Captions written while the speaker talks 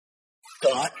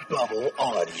Thought Bubble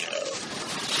Audio.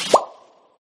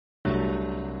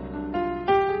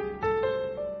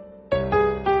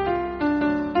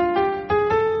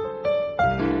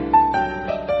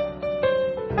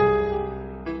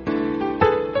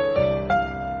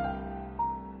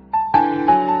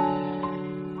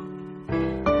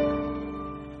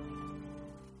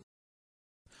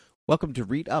 Welcome to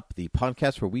Read Up, the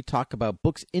podcast where we talk about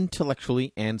books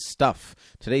intellectually and stuff.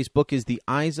 Today's book is The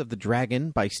Eyes of the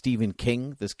Dragon by Stephen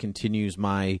King. This continues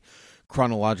my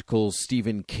chronological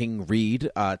Stephen King read.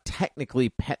 Technically,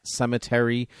 Pet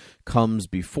Sematary comes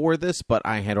before this, but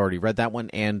I had already read that one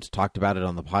and talked about it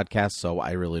on the podcast, so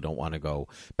I really don't want to go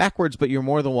backwards, but you're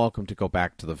more than welcome to go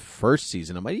back to the first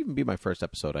season. It might even be my first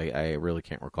episode. I really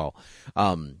can't recall.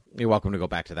 You're welcome to go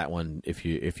back to that one if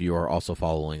you are also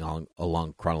following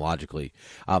along chronologically.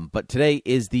 But today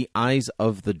is The Eyes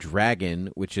of the Dragon,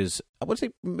 which is, I would say,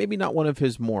 maybe not one of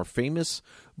his more famous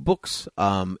books.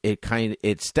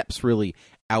 It steps really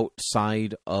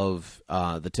outside of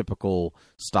the typical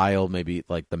style, maybe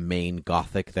like the main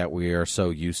Gothic that we are so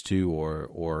used to,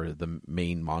 or the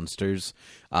main monsters.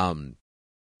 And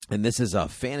this is a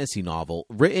fantasy novel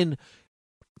written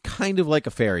kind of like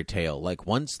a fairy tale, like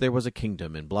once there was a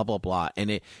kingdom and blah blah blah,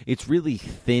 and it's really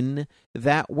thin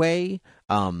that way.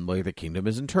 Like the kingdom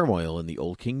is in turmoil and the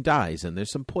old king dies and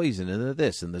there's some poison and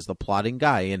there's the plotting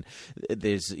guy and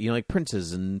there's like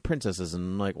princes and princesses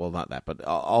and like, well, not that, but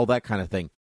all that kind of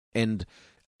thing. And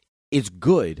it's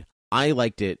good. I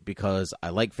liked it because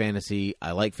I like fantasy,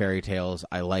 I like fairy tales,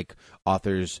 I like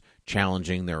authors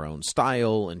challenging their own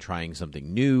style and trying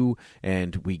something new,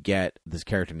 and we get this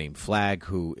character named Flag,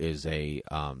 who is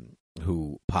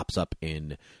who pops up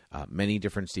in many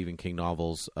different Stephen King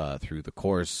novels through the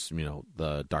course,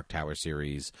 the Dark Tower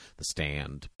series, The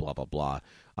Stand, blah, blah, blah.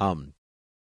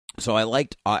 So I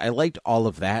liked all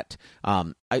of that.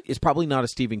 It's probably not a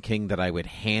Stephen King that I would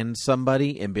hand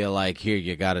somebody and be like, here,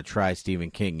 you got to try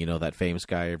Stephen King, that famous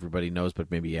guy everybody knows,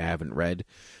 but maybe you haven't read.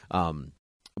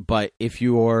 But if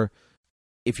you're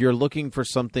looking for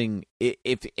something,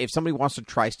 if somebody wants to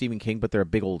try Stephen King, but they're a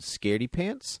big old scaredy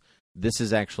pants, this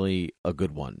is actually a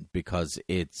good one because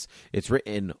it's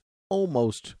written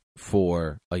almost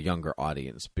for a younger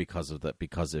audience because of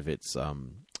its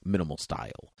minimal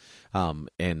style.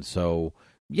 And so,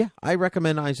 yeah, I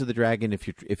recommend Eyes of the Dragon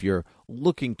if you're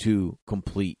looking to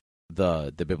complete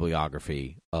the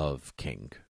bibliography of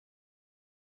King.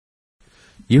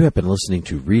 You have been listening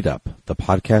to Read Up, the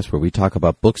podcast where we talk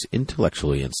about books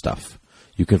intellectually and stuff.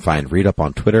 You can find Read Up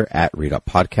on Twitter at Read Up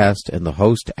Podcast and the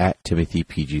host at Timothy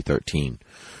PG13.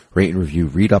 Rate and review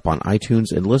Read Up on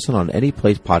iTunes and listen on any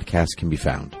place podcasts can be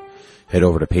found. Head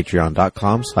over to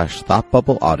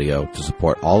patreon.com/ThoughtBubbleAudio to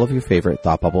support all of your favorite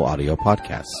Thought Bubble Audio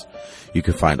podcasts. You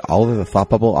can find all of the Thought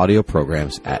Bubble Audio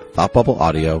programs at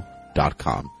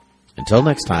ThoughtBubbleAudio.com. Until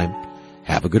next time,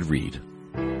 have a good read.